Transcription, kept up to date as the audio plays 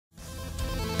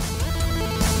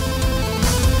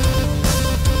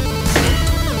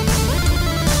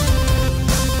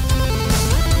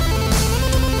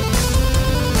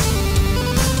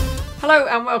Hello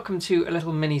and welcome to a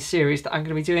little mini series that I'm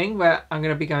going to be doing where I'm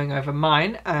going to be going over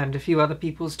mine and a few other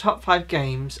people's top 5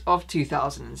 games of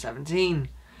 2017.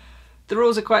 The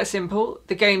rules are quite simple.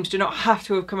 The games do not have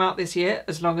to have come out this year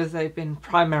as long as they've been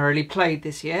primarily played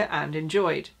this year and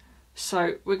enjoyed.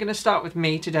 So we're going to start with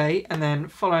me today, and then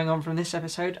following on from this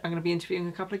episode I'm going to be interviewing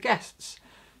a couple of guests.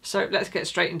 So let's get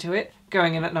straight into it.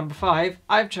 Going in at number 5,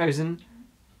 I've chosen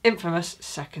Infamous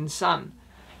Second Son.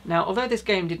 Now, although this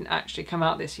game didn't actually come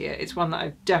out this year, it's one that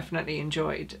I've definitely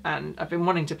enjoyed and I've been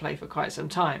wanting to play for quite some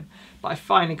time, but I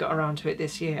finally got around to it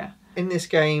this year. In this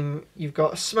game, you've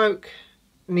got smoke,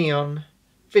 neon,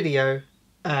 video,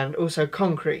 and also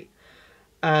concrete.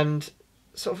 And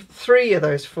sort of 3 of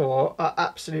those 4 are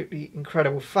absolutely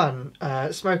incredible fun.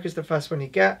 Smoke is the first one you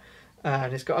get,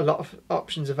 and it's got a lot of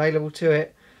options available to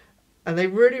it. And they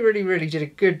really did a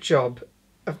good job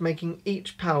of making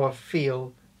each power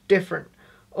feel different.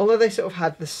 Although they sort of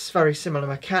had this very similar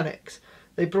mechanics,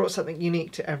 they brought something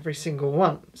unique to every single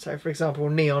one. So for example,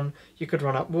 neon, you could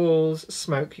run up walls,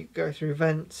 smoke, you could go through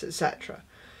vents, etc.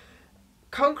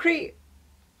 Concrete,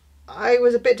 I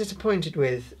was a bit disappointed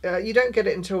with. You don't get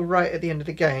it until right at the end of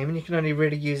the game, and you can only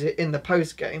really use it in the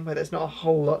post-game where there's not a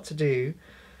whole lot to do.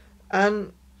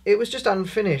 And it was just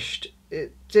unfinished.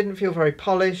 It didn't feel very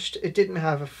polished, it didn't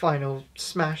have a final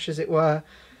smash, as it were.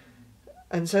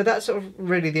 And so that's sort of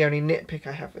really the only nitpick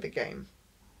I have with the game.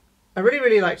 I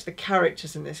really liked the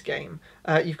characters in this game.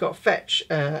 You've got Fetch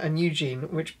and Eugene,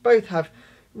 which both have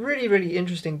really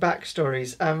interesting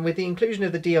backstories. And with the inclusion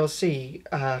of the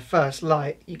DLC, First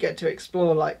Light, you get to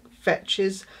explore like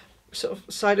Fetch's sort of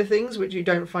side of things, which you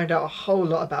don't find out a whole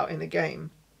lot about in the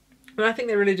game. And I think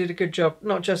they really did a good job,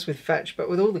 not just with Fetch, but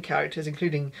with all the characters,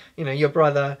 including, you know, your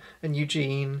brother and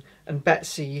Eugene and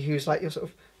Betsy, who's like your sort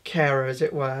of carer, as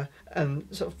it were. And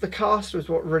sort of the cast was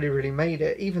what really made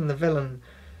it. Even the villain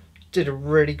did a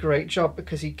really great job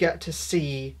because you get to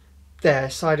see their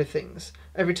side of things.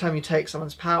 Every time you take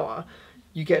someone's power,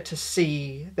 you get to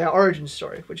see their origin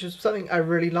story, which is something I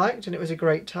really liked, and it was a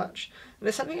great touch. And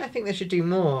it's something I think they should do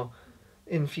more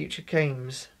in future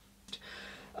games.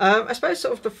 I suppose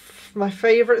sort of my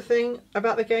favourite thing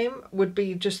about the game would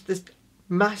be just this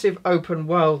massive open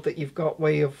world that you've got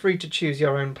where you're free to choose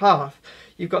your own path.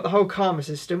 You've got the whole karma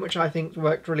system, which I think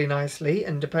worked really nicely,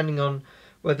 and depending on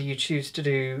whether you choose to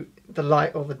do the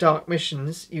light or the dark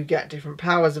missions, you get different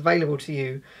powers available to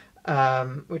you,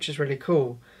 which is really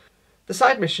cool. The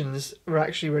side missions were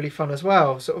actually really fun as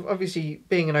well. Sort of obviously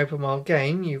being an open world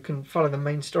game, you can follow the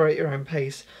main story at your own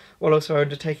pace while also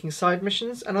undertaking side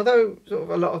missions, and although sort of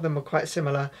a lot of them were quite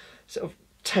similar, sort of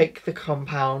take the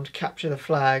compound, capture the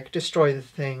flag, destroy the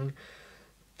thing,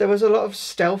 there was a lot of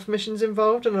stealth missions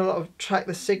involved and a lot of track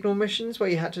the signal missions where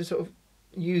you had to sort of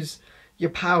use your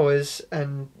powers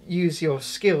and use your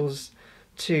skills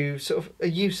to sort of a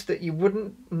use that you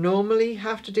wouldn't normally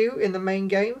have to do in the main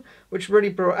game, which really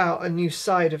brought out a new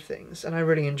side of things, and I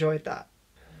really enjoyed that.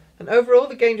 And overall,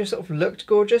 the game just sort of looked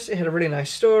gorgeous. It had a really nice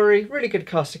story, really good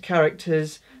cast of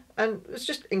characters, and it was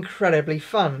just incredibly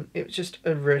fun. It was just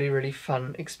a really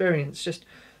fun experience, just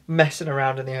messing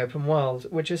around in the open world,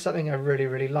 which is something I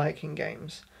really like in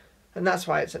games. And that's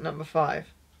why it's at number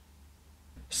 5.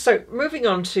 So, moving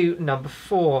on to number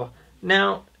 4.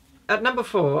 Now, at number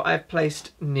 4, I've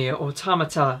placed Nier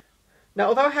Automata. Now,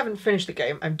 although I haven't finished the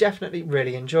game, I'm definitely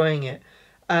really enjoying it.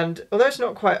 And although it's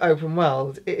not quite open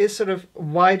world, it is sort of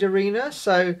wide arena,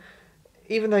 so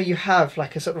even though you have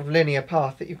like a sort of linear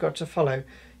path that you've got to follow,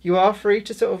 you are free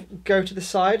to sort of go to the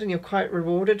side, and you're quite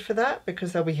rewarded for that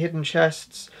because there'll be hidden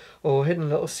chests or hidden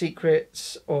little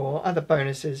secrets or other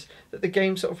bonuses that the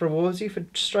game sort of rewards you for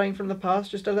straying from the path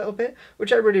just a little bit,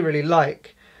 which I really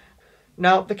like.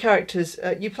 Now, the characters,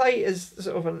 you play as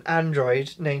sort of an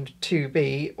android named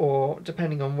 2B, or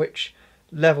depending on which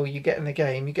level you get in the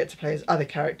game, you get to play as other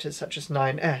characters such as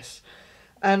 9S.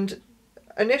 And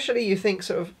initially you think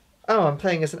sort of, oh, I'm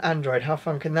playing as an android, how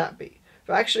fun can that be?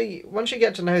 But actually, once you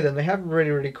get to know them, they have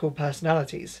really cool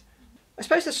personalities. I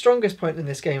suppose the strongest point in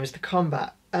this game is the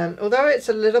combat, and although it's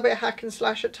a little bit hack and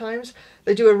slash at times,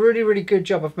 they do a really good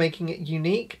job of making it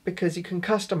unique because you can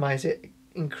customize it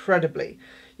incredibly.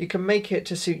 You can make it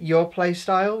to suit your play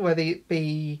style, whether it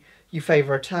be you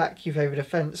favour attack, you favour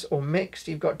defence, or mixed.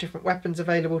 You've got different weapons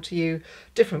available to you,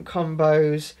 different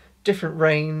combos, different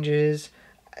ranges.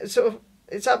 Sort of,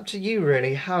 it's up to you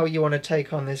really how you want to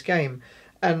take on this game.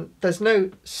 And there's no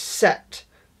set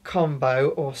combo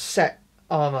or set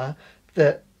armour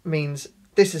that means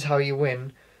this is how you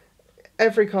win.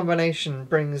 Every combination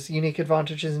brings unique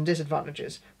advantages and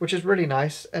disadvantages, which is really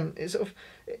nice, and it sort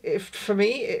of, for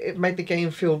me, it made the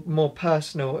game feel more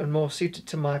personal and more suited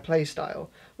to my playstyle,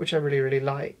 which I really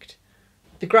liked.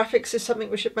 The graphics is something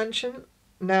we should mention.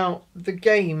 Now, the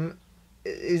game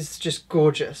is just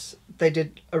gorgeous. They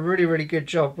did a really, really good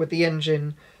job with the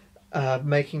engine,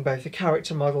 making both the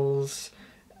character models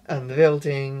and the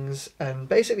buildings and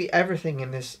basically everything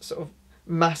in this sort of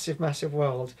massive, massive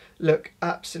world look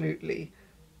absolutely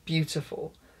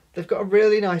beautiful. They've got a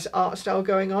really nice art style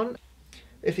going on.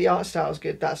 If the art style is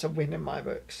good, that's a win in my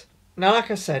books. Now,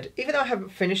 like I said, even though I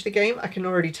haven't finished the game, I can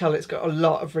already tell it's got a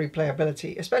lot of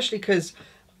replayability, especially because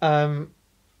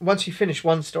once you finish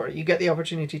one story, you get the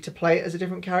opportunity to play it as a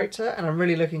different character, and I'm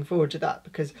really looking forward to that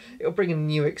because it'll bring a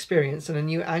new experience and a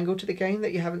new angle to the game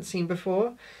that you haven't seen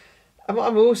before. And what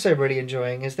I'm also really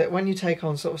enjoying is that when you take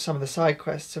on sort of some of the side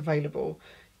quests available,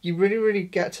 you really, really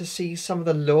get to see some of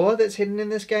the lore that's hidden in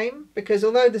this game, because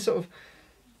although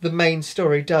the main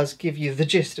story does give you the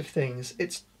gist of things,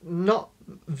 it's not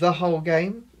the whole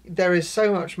game. There is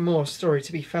so much more story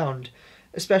to be found,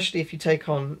 especially if you take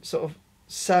on sort of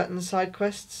certain side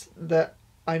quests that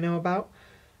I know about,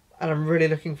 and I'm really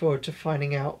looking forward to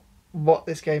finding out what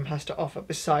this game has to offer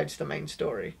besides the main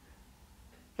story.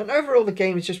 And overall the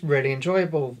game is just really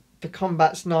enjoyable. The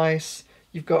combat's nice,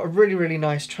 you've got a really, really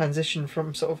nice transition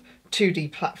from sort of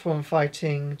 2D platform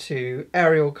fighting to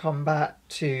aerial combat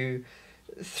to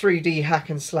 3D hack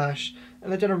and slash,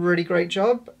 and they've done a really great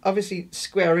job. Obviously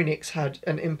Square Enix had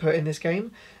an input in this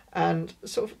game, and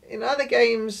sort of in other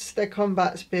games their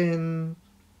combat's been...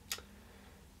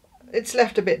 it's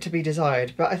left a bit to be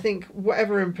desired, but I think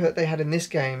whatever input they had in this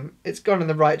game, it's gone in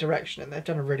the right direction and they've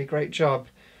done a really great job.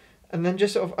 And then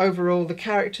just sort of overall, the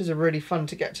characters are really fun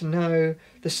to get to know,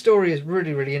 the story is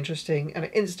really, really interesting, and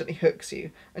it instantly hooks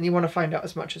you, and you want to find out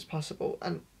as much as possible.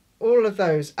 And all of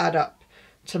those add up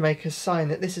to make a sign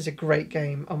that this is a great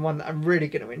game and one that I'm really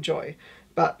going to enjoy.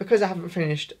 But because I haven't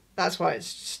finished, that's why it's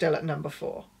still at number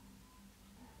 4.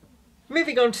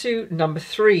 Moving on to number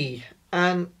 3.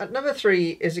 And at number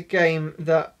 3 is a game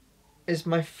that is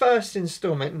my first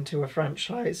instalment into a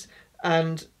franchise,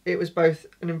 and it was both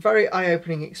a very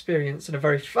eye-opening experience and a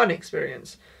very fun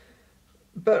experience,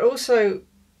 but also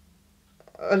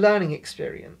a learning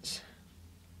experience.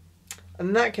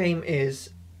 And that game is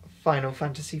Final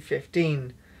Fantasy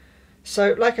 15.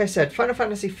 So, like I said, Final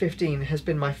Fantasy 15 has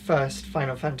been my first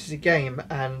Final Fantasy game,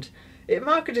 and it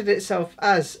marketed itself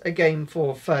as a game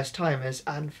for first-timers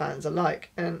and fans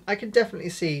alike, and I can definitely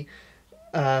see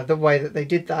the way that they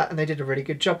did that, and they did a really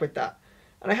good job with that.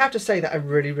 And I have to say that I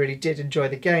really, really did enjoy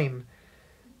the game.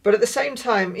 But at the same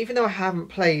time, even though I haven't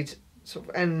played sort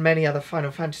of many other Final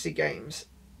Fantasy games,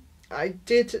 I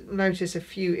did notice a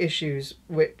few issues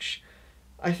which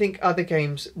I think other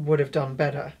games would have done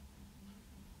better.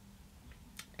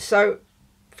 So,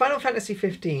 Final Fantasy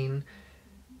 15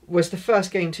 was the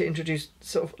first game to introduce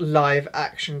sort of live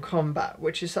action combat,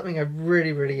 which is something I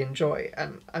really, really enjoy.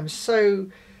 And I'm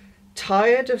so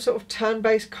tired of sort of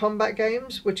turn-based combat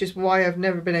games, which is why I've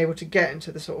never been able to get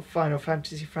into the sort of Final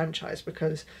Fantasy franchise,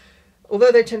 because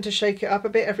although they tend to shake it up a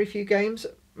bit every few games,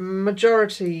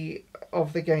 majority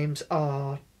of the games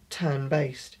are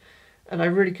turn-based, and I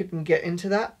really couldn't get into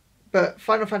that. But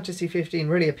Final Fantasy 15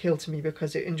 really appealed to me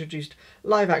because it introduced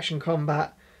live-action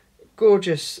combat,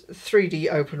 gorgeous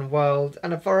 3D open world,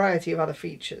 and a variety of other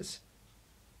features.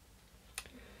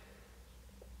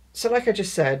 So like I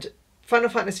just said, Final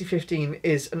Fantasy 15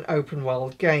 is an open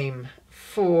world game,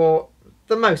 for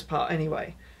the most part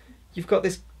anyway. You've got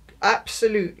this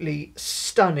absolutely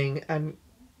stunning and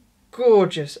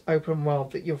gorgeous open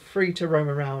world that you're free to roam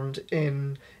around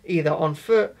in, either on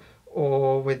foot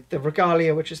or with the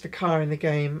Regalia, which is the car in the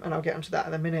game, and I'll get onto that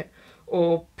in a minute.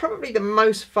 Or probably the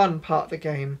most fun part of the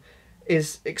game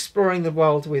is exploring the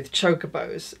world with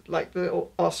chocobos, like the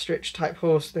little ostrich type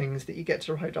horse things that you get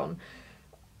to ride on.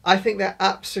 I think they're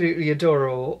absolutely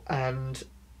adorable, and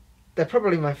they're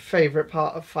probably my favourite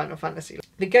part of Final Fantasy.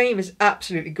 The game is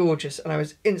absolutely gorgeous, and I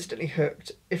was instantly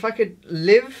hooked. If I could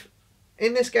live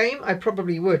in this game, I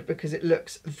probably would, because it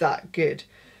looks that good.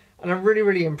 And I'm really,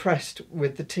 really impressed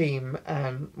with the team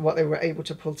and what they were able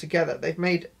to pull together. They've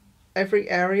made every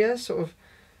area sort of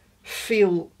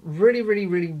feel really, really,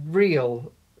 really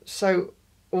real. So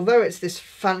although it's this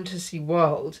fantasy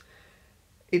world,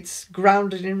 it's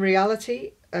grounded in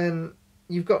reality, and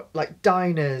you've got like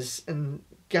diners and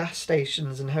gas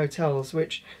stations and hotels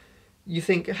which you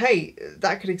think, hey,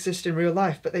 that could exist in real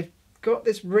life, but they've got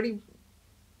this really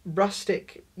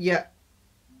rustic yet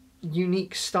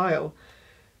unique style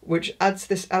which adds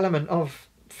this element of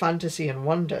fantasy and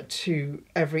wonder to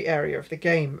every area of the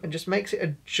game and just makes it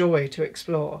a joy to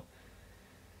explore.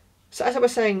 So as I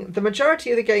was saying, the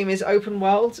majority of the game is open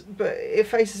world, but it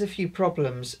faces a few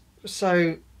problems.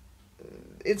 So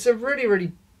it's a really,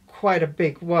 really quite a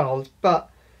big world, but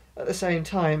at the same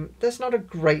time, there's not a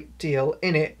great deal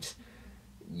in it.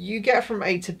 You get from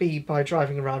A to B by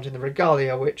driving around in the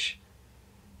regalia, which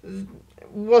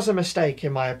was a mistake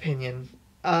in my opinion.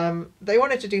 They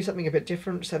wanted to do something a bit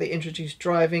different, so they introduced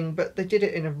driving, but they did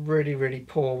it in a really, really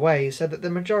poor way, so that the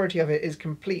majority of it is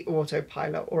complete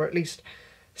autopilot, or at least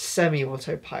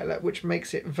semi-autopilot, which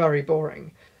makes it very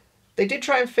boring. They did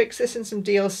try and fix this in some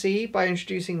DLC by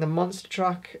introducing the monster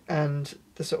truck and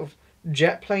the sort of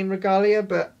jet plane regalia,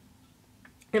 but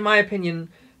in my opinion,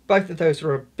 both of those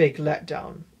were a big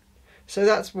letdown. So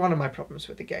that's one of my problems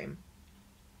with the game.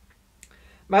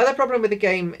 My other problem with the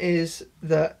game is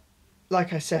that,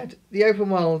 like I said, the open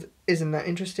world isn't that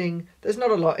interesting. There's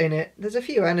not a lot in it. There's a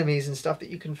few enemies and stuff that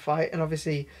you can fight, and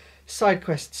obviously side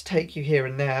quests take you here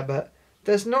and there, but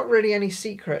there's not really any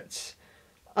secrets.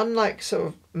 Unlike sort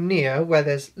of Nier, where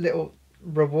there's little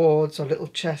rewards or little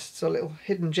chests or little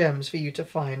hidden gems for you to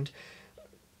find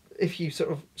if you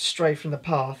sort of stray from the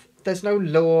path, there's no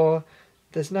lore,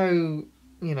 there's no,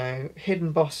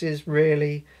 hidden bosses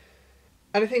really.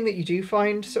 Anything that you do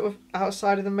find sort of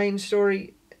outside of the main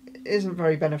story isn't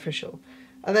very beneficial.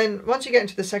 And then once you get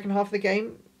into the second half of the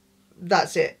game,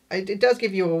 that's it. It does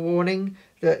give you a warning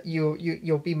that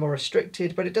you'll be more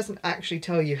restricted, but it doesn't actually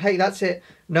tell you, hey, that's it,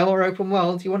 no more open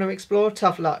world, you want to explore,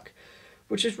 tough luck.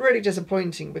 Which is really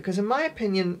disappointing, because in my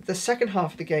opinion, the second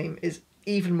half of the game is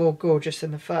even more gorgeous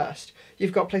than the first.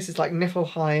 You've got places like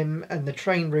Niflheim and the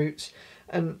train routes,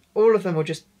 and all of them were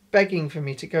just begging for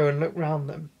me to go and look round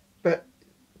them. But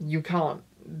you can't.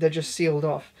 They're just sealed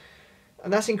off.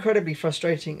 And that's incredibly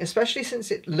frustrating, especially since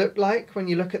it looked like, when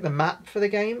you look at the map for the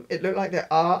game, it looked like there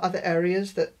are other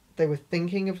areas that they were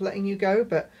thinking of letting you go,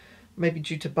 but maybe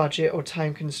due to budget or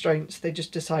time constraints, they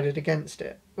just decided against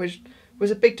it, which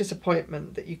was a big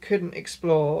disappointment that you couldn't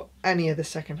explore any of the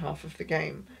second half of the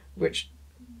game, which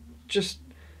just,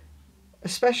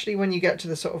 especially when you get to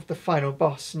the sort of the final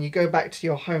boss and you go back to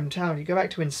your hometown, you go back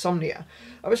to Insomnia.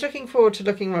 I was looking forward to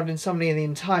looking around Insomnia the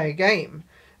entire game,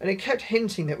 and it kept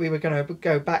hinting that we were going to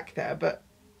go back there, but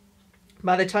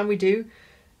by the time we do,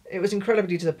 it was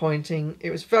incredibly disappointing.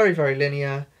 It was very, very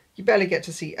linear. You barely get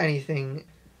to see anything.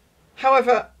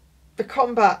 However, the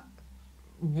combat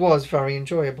was very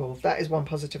enjoyable. That is one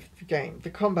positive of the game. The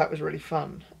combat was really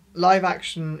fun. Live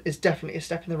action is definitely a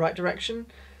step in the right direction,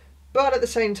 but at the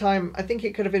same time, I think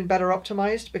it could have been better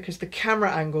optimised, because the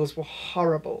camera angles were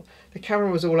horrible. The camera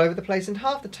was all over the place, and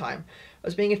half the time I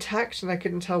was being attacked and I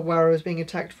couldn't tell where I was being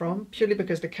attacked from, purely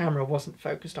because the camera wasn't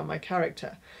focused on my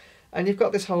character. And you've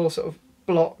got this whole sort of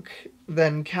block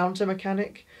then counter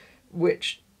mechanic,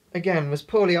 which again was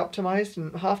poorly optimised,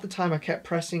 and half the time I kept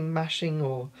pressing, mashing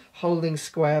or holding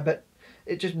square, but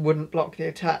it just wouldn't block the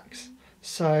attacks.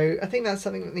 So I think that's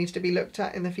something that needs to be looked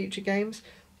at in the future games.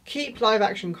 Keep live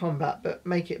action combat, but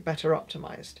make it better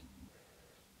optimised.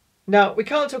 Now, we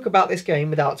can't talk about this game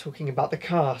without talking about the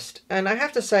cast, and I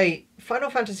have to say, Final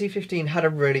Fantasy XV had a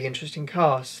really interesting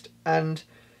cast, and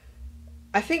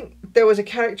I think there was a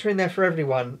character in there for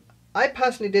everyone. I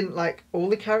personally didn't like all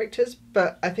the characters,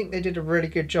 but I think they did a really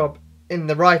good job in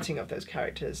the writing of those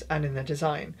characters and in their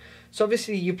design. So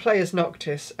obviously you play as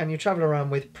Noctis and you travel around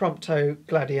with Prompto,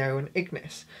 Gladio and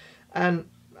Ignis, and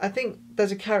I think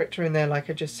there's a character in there, like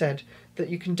I just said, that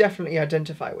you can definitely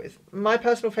identify with. My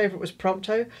personal favourite was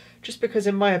Prompto, just because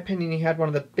in my opinion he had one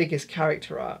of the biggest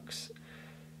character arcs.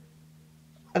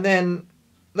 And then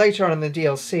later on in the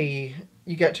DLC,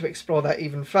 you get to explore that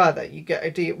even further. You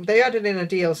get they added in a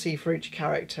DLC for each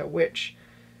character, which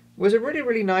was a really,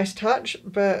 really nice touch,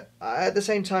 but at the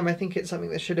same time I think it's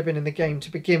something that should have been in the game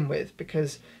to begin with,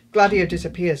 because Gladio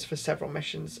disappears for several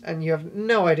missions and you have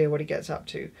no idea what he gets up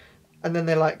to. And then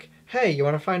they're like, hey, you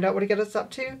want to find out what he gets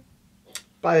up to?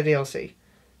 Buy the DLC.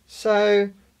 So,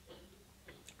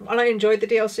 while I enjoyed the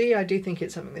DLC, I do think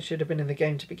it's something that should have been in the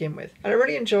game to begin with. And I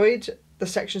really enjoyed the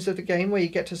sections of the game where you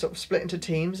get to sort of split into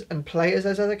teams and play as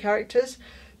those other characters,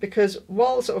 because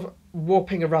while sort of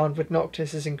warping around with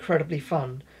Noctis is incredibly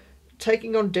fun,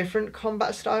 taking on different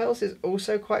combat styles is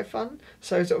also quite fun.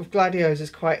 So sort of Gladio's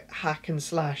is quite hack and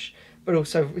slash, but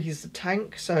also he's a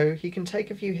tank, so he can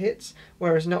take a few hits,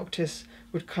 whereas Noctis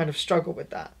would kind of struggle with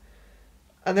that.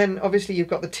 And then obviously you've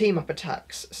got the team up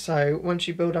attacks, so once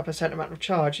you build up a certain amount of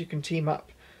charge, you can team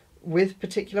up with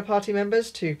particular party members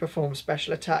to perform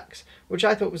special attacks, which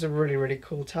I thought was a really, really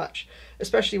cool touch,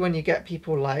 especially when you get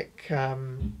people like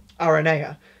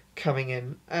Aranea coming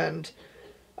in. And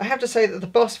I have to say that the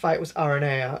boss fight with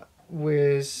Aranea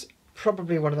was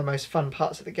probably one of the most fun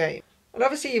parts of the game. And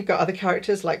obviously you've got other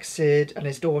characters like Cid and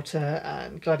his daughter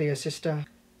and Gladio's sister,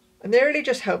 and they really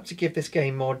just help to give this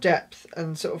game more depth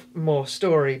and sort of more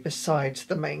story besides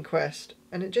the main quest.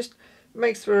 And it just It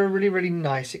makes for a really, really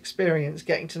nice experience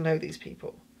getting to know these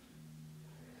people.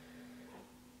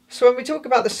 So when we talk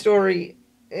about the story,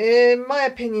 in my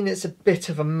opinion, it's a bit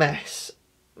of a mess.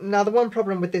 Now, the one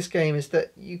problem with this game is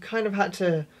that you kind of had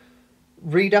to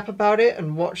read up about it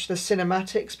and watch the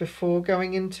cinematics before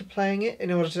going into playing it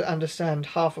in order to understand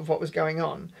half of what was going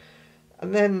on.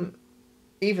 And then,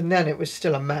 even then, it was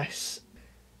still a mess.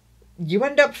 You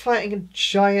end up fighting a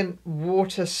giant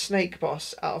water snake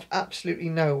boss out of absolutely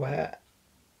nowhere,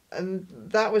 and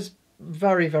that was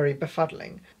very, very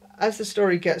befuddling. As the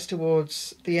story gets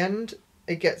towards the end,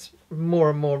 it gets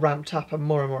more and more ramped up and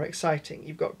more exciting.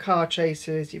 You've got car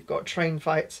chases, you've got train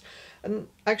fights, and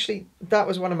actually that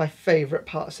was one of my favourite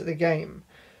parts of the game.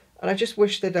 And I just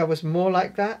wish that there was more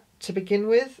like that to begin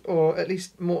with, or at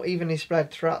least more evenly spread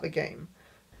throughout the game.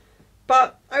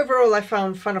 But overall I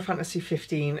found Final Fantasy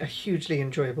XV a hugely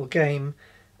enjoyable game,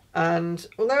 and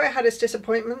although it had its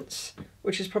disappointments,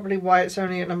 which is probably why it's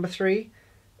only at number 3,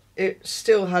 it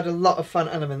still had a lot of fun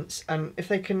elements, and if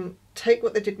they can take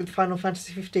what they did with Final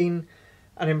Fantasy XV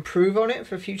and improve on it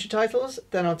for future titles,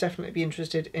 then I'll definitely be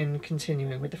interested in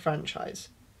continuing with the franchise.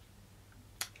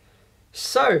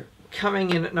 So, coming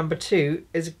in at number 2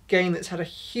 is a game that's had a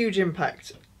huge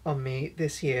impact on me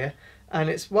this year, and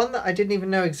it's one that I didn't even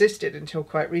know existed until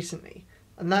quite recently,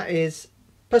 and that is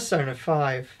Persona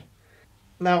 5.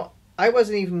 Now, I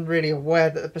wasn't even really aware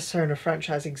that the Persona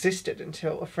franchise existed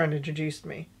until a friend introduced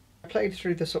me. I played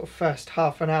through the sort of first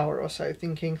half an hour or so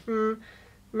thinking,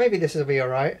 maybe this will be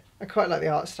alright. I quite like the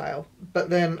art style. But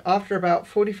then after about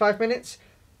 45 minutes,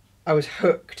 I was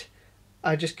hooked.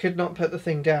 I just could not put the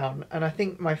thing down, and I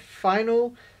think my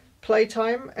final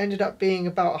playtime ended up being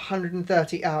about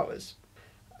 130 hours.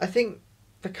 I think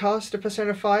the cast of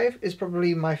Persona 5 is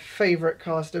probably my favourite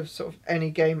cast of sort of any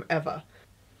game ever.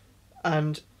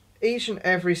 And each and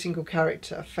every single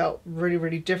character felt really,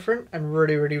 really different and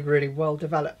really, really, really well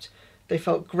developed. They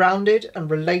felt grounded and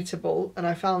relatable, and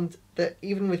I found that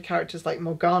even with characters like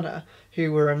Morgana,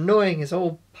 who were annoying as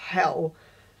all hell,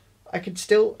 I could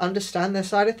still understand their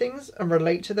side of things and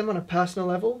relate to them on a personal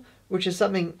level, which is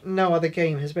something no other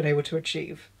game has been able to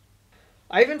achieve.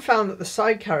 I even found that the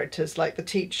side characters like the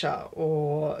teacher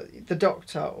or the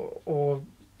doctor or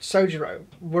Sojiro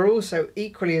were also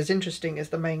equally as interesting as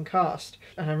the main cast,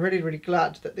 and I'm really, really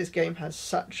glad that this game has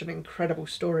such an incredible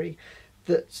story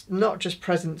that's not just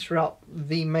present throughout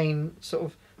the main sort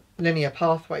of linear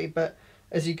pathway, but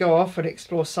as you go off and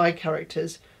explore side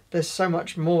characters, there's so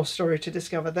much more story to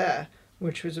discover there,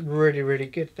 which was a really, really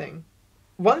good thing.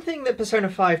 One thing that Persona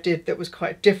 5 did that was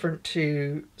quite different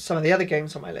to some of the other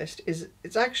games on my list is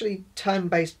it's actually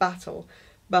turn-based battle,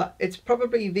 but it's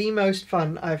probably the most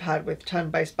fun I've had with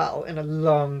turn-based battle in a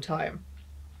long time.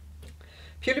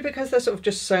 Purely because there's sort of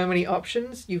just so many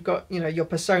options. You've got, your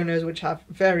personas, which have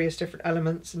various different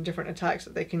elements and different attacks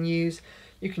that they can use.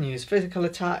 You can use physical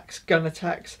attacks, gun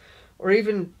attacks, or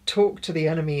even talk to the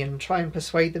enemy and try and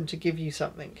persuade them to give you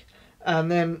something.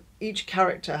 And then each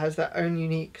character has their own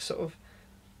unique sort of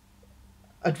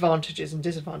advantages and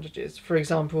disadvantages. For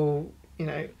example,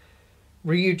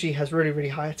 Ryuji has really, really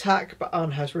high attack, but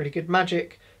Ann has really good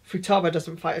magic. Futaba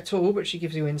doesn't fight at all, but she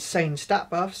gives you insane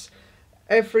stat buffs.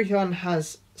 Everyone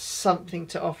has something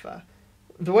to offer.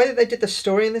 The way that they did the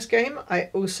story in this game, I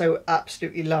also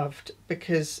absolutely loved,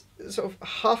 because sort of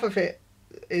half of it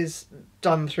is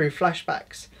done through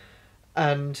flashbacks,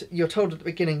 and you're told at the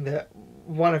beginning that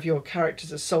one of your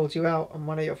characters has sold you out and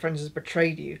one of your friends has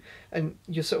betrayed you, and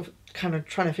you're sort of kind of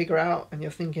trying to figure it out, and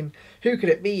you're thinking, who could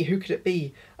it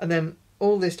be, and then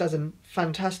all this does a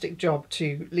fantastic job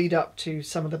to lead up to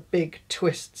some of the big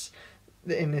twists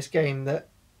in this game that,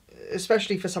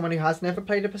 especially for someone who has never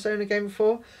played a Persona game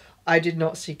before, I did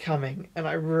not see coming, and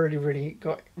I really, really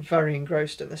got very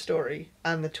engrossed in the story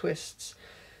and the twists.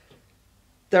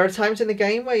 There are times in the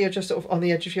game where you're just sort of on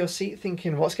the edge of your seat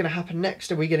thinking, what's going to happen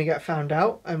next? Are we going to get found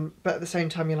out? But at the same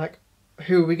time, you're like,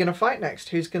 who are we going to fight next?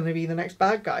 Who's going to be the next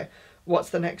bad guy? What's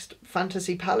the next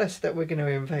fantasy palace that we're going to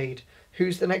invade?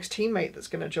 Who's the next teammate that's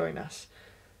going to join us?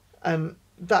 And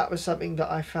that was something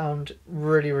that I found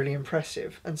really, really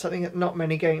impressive, and something that not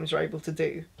many games are able to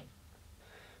do.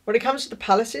 When it comes to the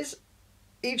palaces,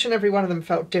 each and every one of them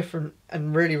felt different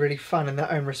and really, really fun in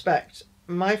their own respect.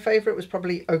 My favourite was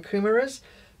probably Okumura's,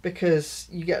 because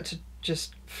you get to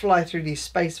just fly through these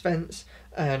space vents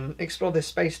and explore this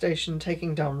space station,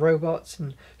 taking down robots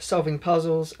and solving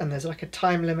puzzles, and there's like a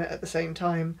time limit at the same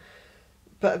time.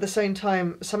 But at the same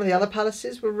time, some of the other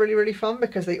palaces were really, really fun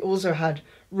because they also had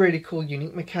really cool,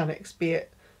 unique mechanics, be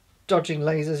it dodging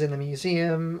lasers in the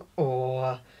museum,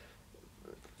 or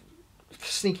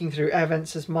sneaking through air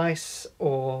vents as mice,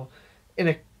 or in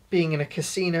a being in a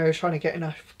casino, trying to get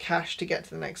enough cash to get to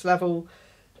the next level.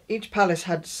 Each palace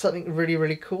had something really,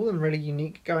 really cool and really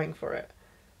unique going for it.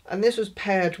 And this was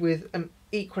paired with an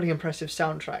equally impressive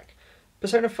soundtrack.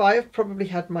 Persona 5 probably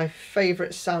had my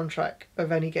favourite soundtrack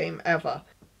of any game ever.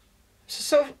 So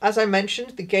sort of, as I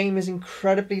mentioned, the game is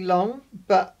incredibly long,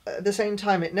 but at the same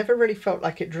time it never really felt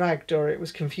like it dragged or it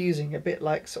was confusing, a bit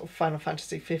like sort of Final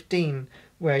Fantasy 15,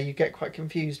 where you get quite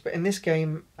confused. But in this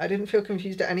game, I didn't feel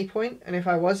confused at any point, and if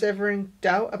I was ever in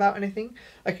doubt about anything,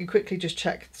 I could quickly just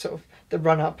check sort of the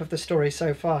run-up of the story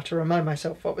so far to remind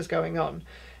myself what was going on.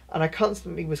 And I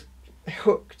constantly was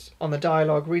hooked on the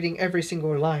dialogue, reading every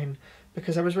single line,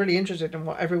 because I was really interested in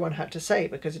what everyone had to say,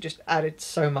 because it just added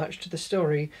so much to the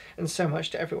story and so much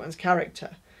to everyone's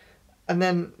character. And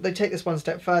then they take this one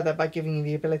step further by giving you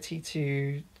the ability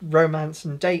to romance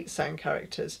and date certain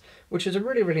characters, which is a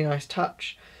really, really nice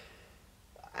touch.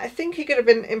 I think it could have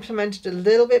been implemented a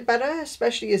little bit better,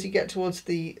 especially as you get towards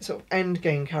the sort of end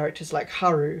game characters like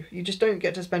Haru. You just don't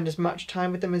get to spend as much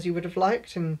time with them as you would have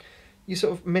liked, and you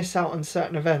sort of miss out on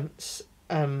certain events,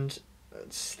 and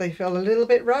they feel a little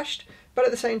bit rushed. But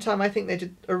at the same time, I think they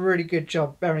did a really good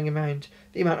job bearing in mind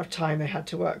the amount of time they had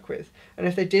to work with. And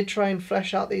if they did try and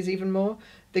flesh out these even more,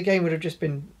 the game would have just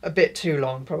been a bit too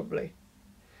long, probably.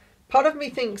 Part of me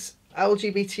thinks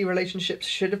LGBT relationships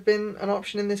should have been an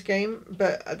option in this game,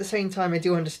 but at the same time I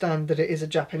do understand that it is a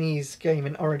Japanese game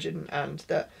in origin and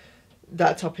that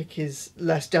that topic is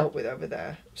less dealt with over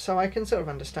there, so I can sort of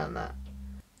understand that.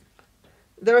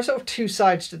 There are sort of two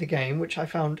sides to the game, which I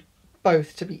found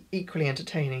both to be equally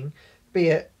entertaining, be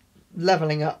it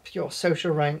levelling up your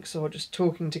social ranks or just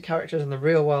talking to characters in the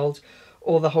real world,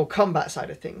 or the whole combat side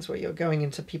of things where you're going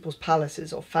into people's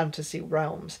palaces or fantasy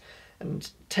realms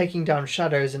and taking down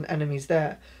shadows and enemies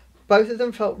there. Both of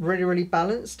them felt really, really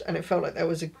balanced, and it felt like there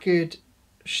was a good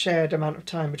shared amount of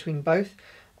time between both,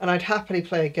 and I'd happily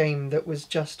play a game that was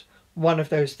just one of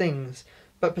those things.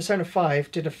 But Persona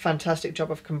 5 did a fantastic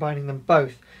job of combining them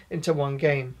both into one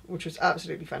game, which was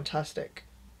absolutely fantastic.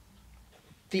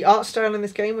 The art style in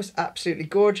this game was absolutely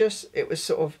gorgeous. It was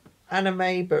sort of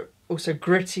anime, but also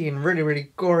gritty and really,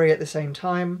 really gory at the same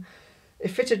time. It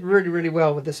fitted really, really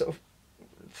well with the sort of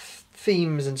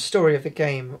themes and story of the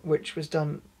game, which was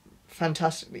done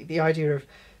fantastically. The idea of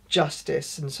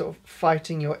justice and sort of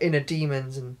fighting your inner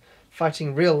demons and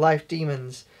fighting real life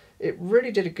demons. It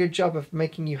really did a good job of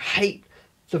making you hate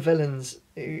the villains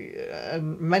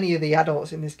and many of the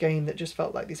adults in this game that just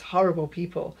felt like these horrible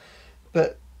people.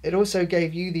 But it also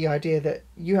gave you the idea that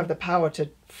you have the power to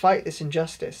fight this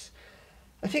injustice.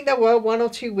 I think there were one or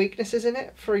two weaknesses in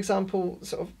it. For example,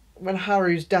 sort of when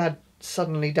Haru's dad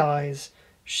suddenly dies,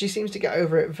 she seems to get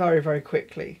over it very, very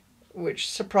quickly, which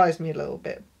surprised me a little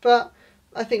bit. But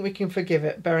I think we can forgive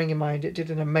it, bearing in mind it did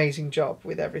an amazing job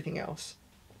with everything else.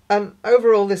 And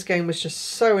overall, this game was just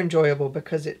so enjoyable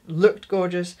because it looked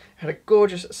gorgeous, had a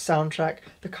gorgeous soundtrack,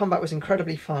 the combat was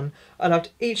incredibly fun, I loved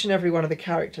each and every one of the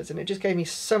characters, and it just gave me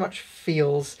so much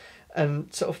feels,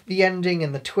 and sort of the ending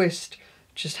and the twist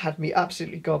just had me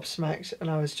absolutely gobsmacked, and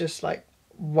I was just like,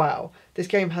 wow. This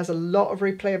game has a lot of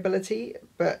replayability,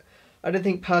 but I don't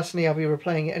think personally I'll be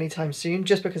replaying it anytime soon,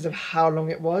 just because of how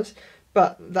long it was.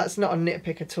 But that's not a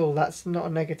nitpick at all, that's not a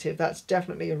negative, that's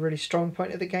definitely a really strong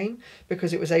point of the game,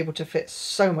 because it was able to fit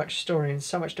so much story and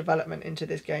so much development into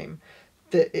this game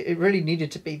that it really needed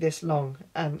to be this long,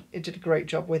 and it did a great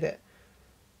job with it.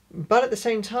 But at the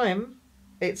same time,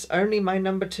 it's only my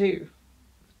number 2.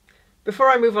 Before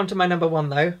I move on to my number 1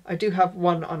 though, I do have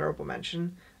one honourable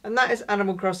mention, and that is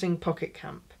Animal Crossing Pocket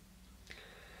Camp.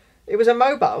 It was a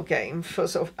mobile game for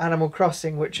sort of Animal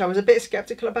Crossing, which I was a bit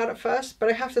sceptical about at first, but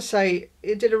I have to say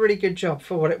it did a really good job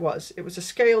for what it was. It was a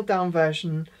scaled down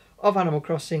version of Animal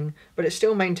Crossing, but it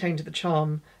still maintained the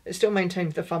charm, it still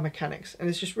maintained the fun mechanics, and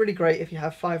it's just really great if you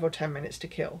have 5 or 10 minutes to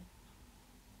kill.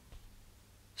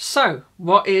 So,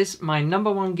 what is my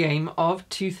number 1 game of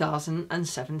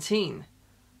 2017?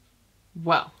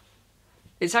 Well,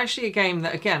 it's actually a game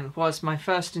that, again, was my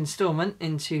first instalment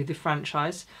into the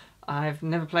franchise. I've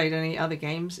never played any other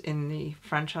games in the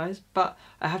franchise, but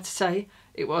I have to say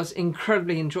it was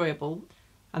incredibly enjoyable,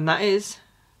 and that is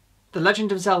The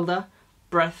Legend of Zelda: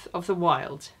 Breath of the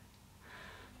Wild.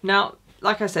 Now,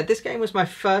 like I said, this game was my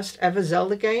first ever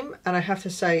Zelda game, and I have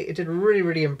to say it did a really,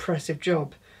 really impressive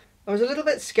job. I was a little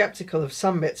bit sceptical of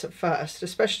some bits at first,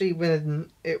 especially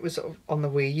when it was sort of on the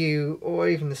Wii U or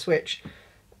even the Switch,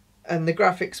 and the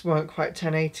graphics weren't quite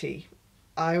 1080.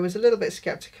 I was a little bit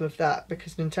sceptical of that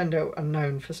because Nintendo are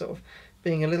known for sort of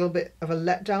being a little bit of a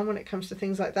letdown when it comes to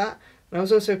things like that. And I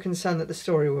was also concerned that the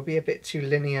story would be a bit too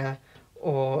linear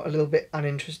or a little bit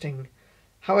uninteresting.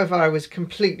 However, I was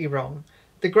completely wrong.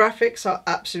 The graphics are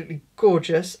absolutely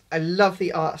gorgeous. I love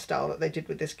the art style that they did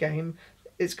with this game.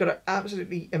 It's got an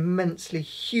absolutely immensely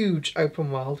huge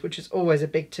open world, which is always a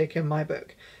big tick in my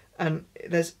book. And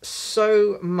there's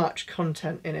so much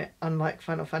content in it, unlike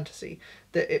Final Fantasy,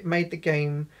 that it made the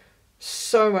game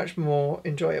so much more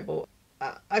enjoyable.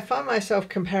 I found myself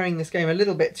comparing this game a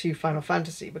little bit to Final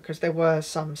Fantasy because there were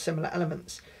some similar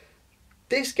elements.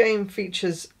 This game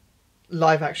features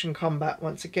live action combat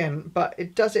once again, but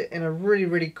it does it in a really,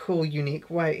 really cool, unique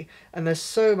way, and there's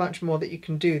so much more that you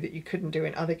can do that you couldn't do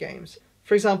in other games.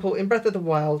 For example, in Breath of the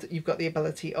Wild, you've got the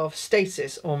ability of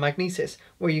stasis or magnesis,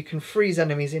 where you can freeze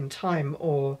enemies in time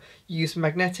or use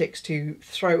magnetics to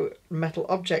throw metal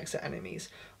objects at enemies,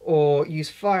 or use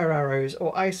fire arrows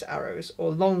or ice arrows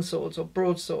or long swords or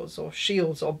broadswords or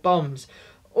shields or bombs.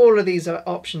 All of these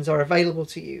options are available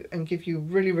to you and give you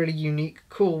really, really unique,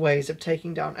 cool ways of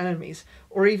taking down enemies,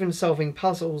 or even solving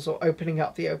puzzles or opening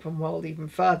up the open world even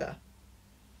further.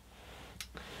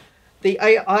 The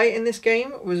AI in this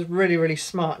game was really, really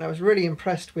smart, and I was really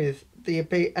impressed with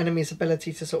the enemy's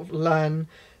ability to sort of learn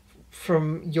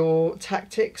from your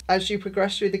tactics as you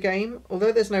progress through the game.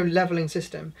 Although there's no leveling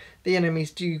system, the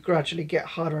enemies do gradually get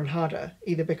harder and harder,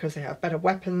 either because they have better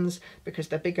weapons, because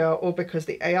they're bigger, or because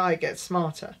the AI gets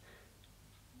smarter.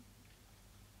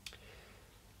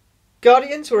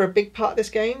 Guardians were a big part of this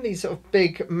game, these sort of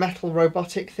big metal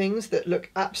robotic things that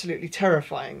look absolutely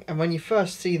terrifying, and when you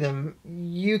first see them,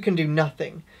 you can do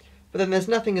nothing. But then there's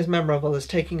nothing as memorable as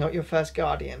taking out your first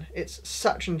Guardian. It's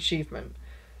such an achievement.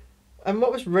 And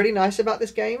what was really nice about this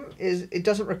game is it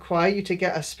doesn't require you to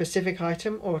get a specific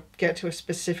item or get to a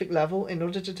specific level in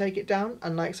order to take it down,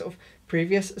 unlike sort of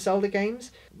previous Zelda games.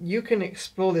 You can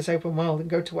explore this open world and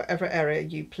go to whatever area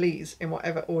you please in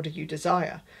whatever order you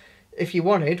desire. If you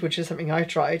wanted, which is something I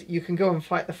tried, you can go and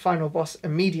fight the final boss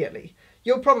immediately.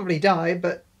 You'll probably die,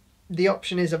 but the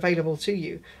option is available to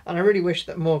you, and I really wish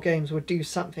that more games would do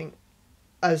something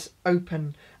as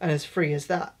open and as free as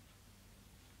that.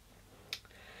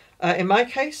 In my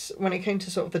case, when it came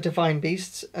to sort of the divine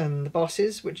beasts and the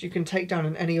bosses, which you can take down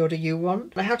in any order you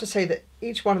want, I have to say that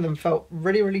each one of them felt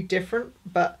really, really different,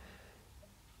 but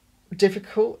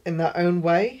difficult in their own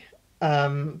way.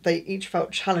 They each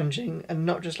felt challenging and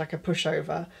not just like a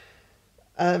pushover.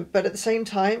 But at the same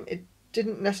time, it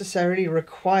didn't necessarily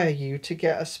require you to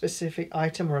get a specific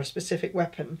item or a specific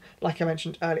weapon, like I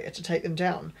mentioned earlier, to take them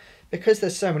down. Because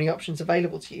there's so many options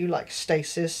available to you, like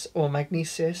stasis or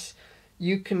magnesis,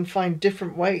 you can find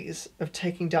different ways of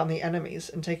taking down the enemies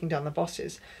and taking down the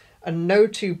bosses. And no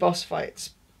two boss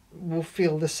fights will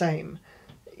feel the same.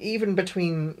 Even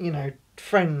between,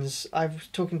 friends, I was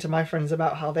talking to my friends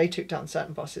about how they took down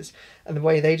certain bosses, and the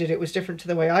way they did it was different to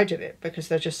the way I did it, because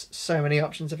there's just so many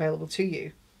options available to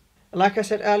you. And like I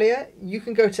said earlier, you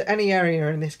can go to any area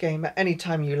in this game at any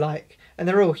time you like, and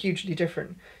they're all hugely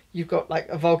different. You've got like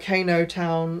a volcano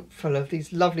town full of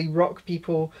these lovely rock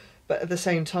people, but at the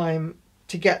same time,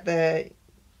 to get there,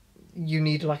 you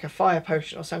need like a fire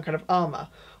potion or some kind of armor.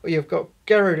 Or you've got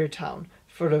Gerudo town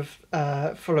full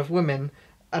of women,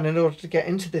 and in order to get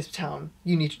into this town,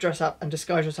 you need to dress up and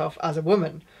disguise yourself as a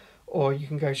woman. Or you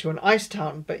can go to an ice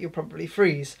town, but you'll probably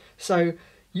freeze. So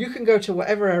you can go to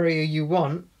whatever area you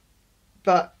want,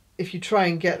 but if you try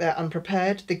and get there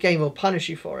unprepared, the game will punish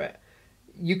you for it.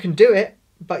 You can do it,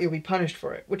 but you'll be punished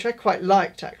for it, which I quite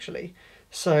liked, actually.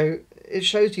 So it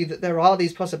shows you that there are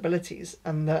these possibilities,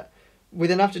 and that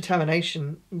with enough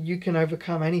determination, you can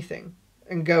overcome anything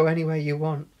and go anywhere you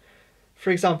want. For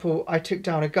example, I took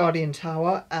down a Guardian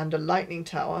Tower and a Lightning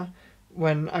Tower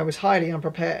when I was highly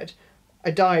unprepared.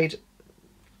 I died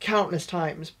countless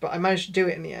times, but I managed to do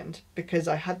it in the end because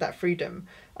I had that freedom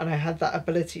and I had that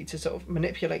ability to sort of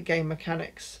manipulate game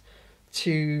mechanics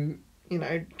to,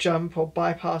 jump or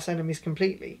bypass enemies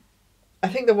completely. I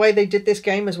think the way they did this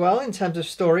game as well, in terms of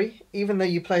story, even though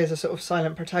you play as a sort of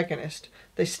silent protagonist,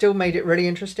 they still made it really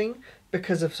interesting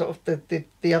because of sort of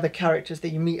the other characters that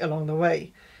you meet along the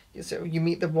way. So you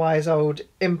meet the wise old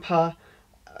Impa,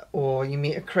 or you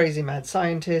meet a crazy mad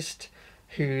scientist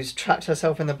who's trapped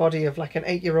herself in the body of like an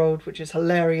 8-year-old, which is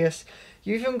hilarious.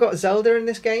 You even got Zelda in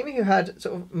this game, who had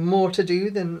sort of more to do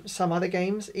than some other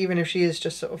games, even if she is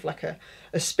just sort of like a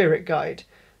spirit guide.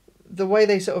 The way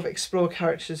they sort of explore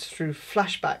characters through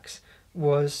flashbacks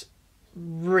was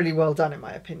really well done, in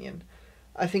my opinion.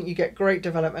 I think you get great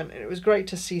development, and it was great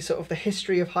to see sort of the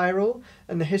history of Hyrule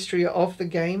and the history of the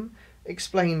game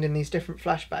explained in these different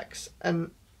flashbacks.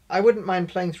 And I wouldn't mind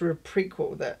playing through a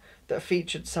prequel that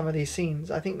featured some of these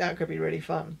scenes. I think that could be really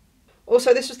fun.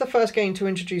 Also, this was the first game to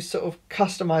introduce sort of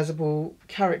customizable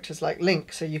characters like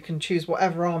Link, so you can choose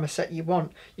whatever armor set you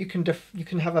want. You can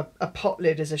have a pot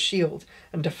lid as a shield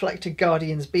and deflect a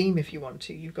Guardian's beam if you want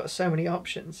to. You've got so many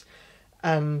options,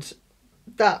 and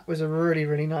that was a really,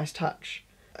 really nice touch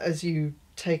as you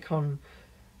take on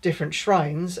different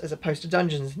shrines as opposed to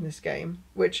dungeons in this game,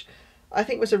 which I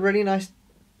think was a really nice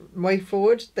way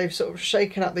forward. They've sort of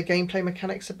shaken up the gameplay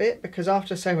mechanics a bit, because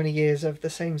after so many years of the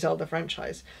same Zelda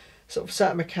franchise, sort of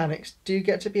certain mechanics do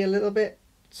get to be a little bit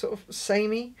sort of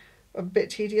samey, a bit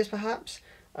tedious perhaps.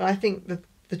 And I think that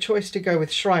the choice to go with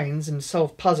shrines and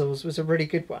solve puzzles was a really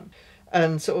good one.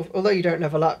 And sort of, although you don't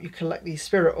level up, you collect these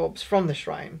spirit orbs from the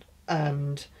shrine,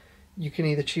 and you can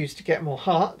either choose to get more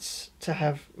hearts to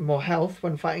have more health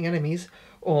when fighting enemies,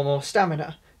 or more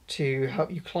stamina to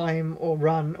help you climb or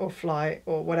run or fly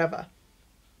or whatever.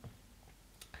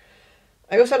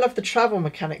 I also love the travel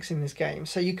mechanics in this game.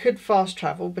 So you could fast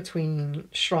travel between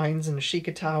shrines and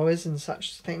Sheikah towers and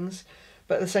such things,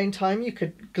 but at the same time you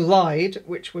could glide,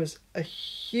 which was a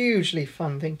hugely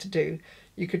fun thing to do.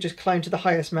 You could just climb to the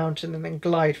highest mountain and then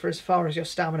glide for as far as your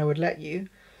stamina would let you.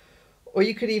 Or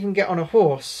you could even get on a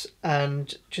horse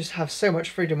and just have so much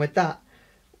freedom with that,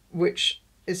 which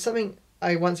is something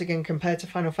I once again compared to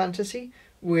Final Fantasy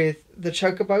with the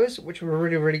chocobos, which were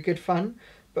really, really good fun.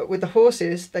 But with the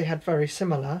horses, they had very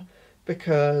similar,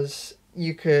 because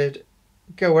you could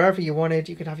go wherever you wanted.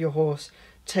 You could have your horse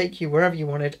take you wherever you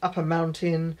wanted, up a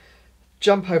mountain,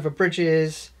 jump over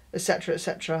bridges, etc.,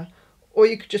 etc. Or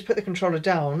you could just put the controller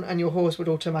down and your horse would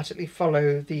automatically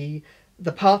follow the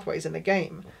pathways in the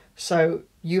game. So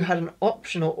you had an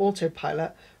optional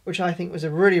autopilot, which I think was a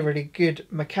really, really good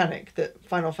mechanic that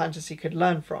Final Fantasy could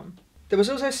learn from. There was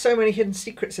also so many hidden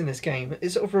secrets in this game.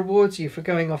 It sort of rewards you for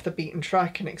going off the beaten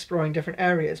track and exploring different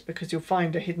areas, because you'll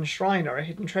find a hidden shrine or a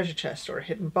hidden treasure chest or a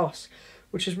hidden boss,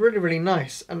 which is really, really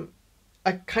nice. And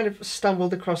I kind of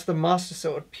stumbled across the Master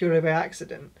Sword purely by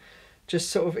accident, just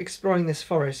sort of exploring this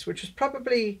forest, which was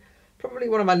probably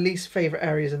one of my least favourite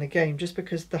areas in the game, just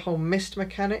because the whole mist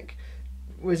mechanic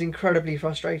was incredibly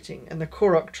frustrating and the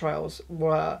Korok trials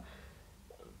were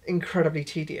incredibly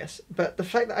tedious. But the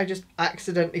fact that I just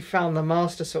accidentally found the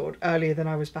Master Sword earlier than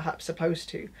I was perhaps supposed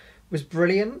to was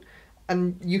brilliant.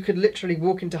 And you could literally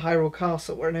walk into Hyrule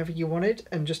Castle whenever you wanted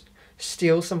and just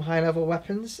steal some high level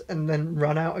weapons and then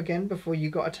run out again before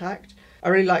you got attacked. I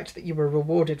really liked that you were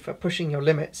rewarded for pushing your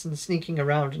limits and sneaking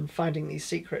around and finding these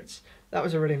secrets. That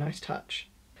was a really nice touch.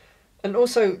 And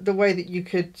also the way that you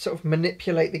could sort of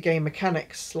manipulate the game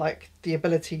mechanics, like the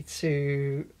ability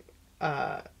to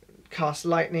cast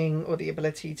lightning or the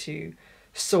ability to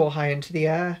soar high into the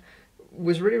air,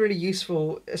 was really, really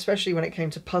useful, especially when it came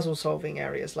to puzzle solving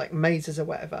areas like mazes or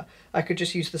whatever. I could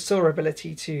just use the soar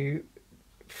ability to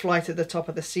fly to the top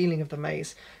of the ceiling of the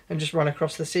maze and just run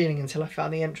across the ceiling until I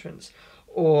found the entrance.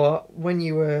 Or when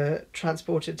you were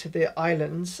transported to the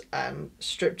islands and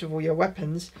stripped of all your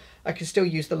weapons, I could still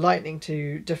use the lightning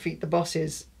to defeat the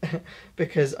bosses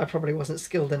because I probably wasn't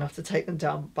skilled enough to take them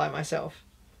down by myself.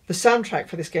 The soundtrack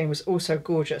for this game was also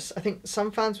gorgeous. I think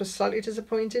some fans were slightly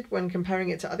disappointed when comparing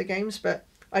it to other games, but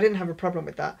I didn't have a problem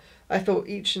with that. I thought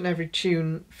each and every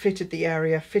tune fitted the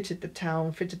area, fitted the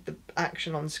town, fitted the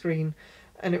action on screen,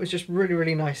 and it was just really,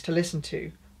 really nice to listen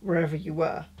to wherever you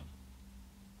were.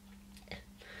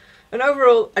 And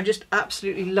overall, I just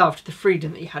absolutely loved the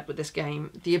freedom that you had with this game.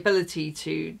 The ability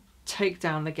to take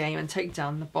down the game and take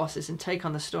down the bosses and take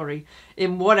on the story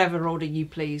in whatever order you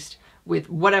pleased,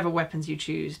 with whatever weapons you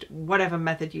choose, whatever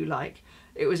method you like.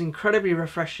 It was incredibly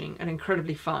refreshing and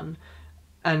incredibly fun.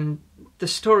 And the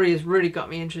story has really got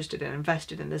me interested and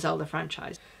invested in the Zelda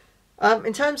franchise.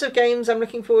 In terms of games I'm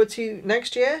looking forward to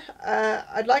next year,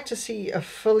 I'd like to see a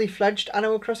fully fledged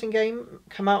Animal Crossing game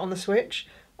come out on the Switch.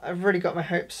 I've really got my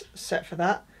hopes set for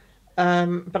that.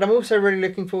 But I'm also really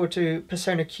looking forward to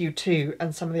Persona Q2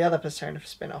 and some of the other Persona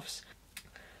spin-offs.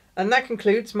 And that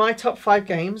concludes my top 5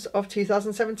 games of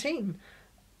 2017.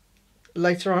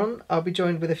 Later on, I'll be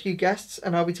joined with a few guests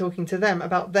and I'll be talking to them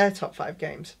about their top 5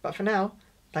 games. But for now,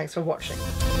 thanks for watching.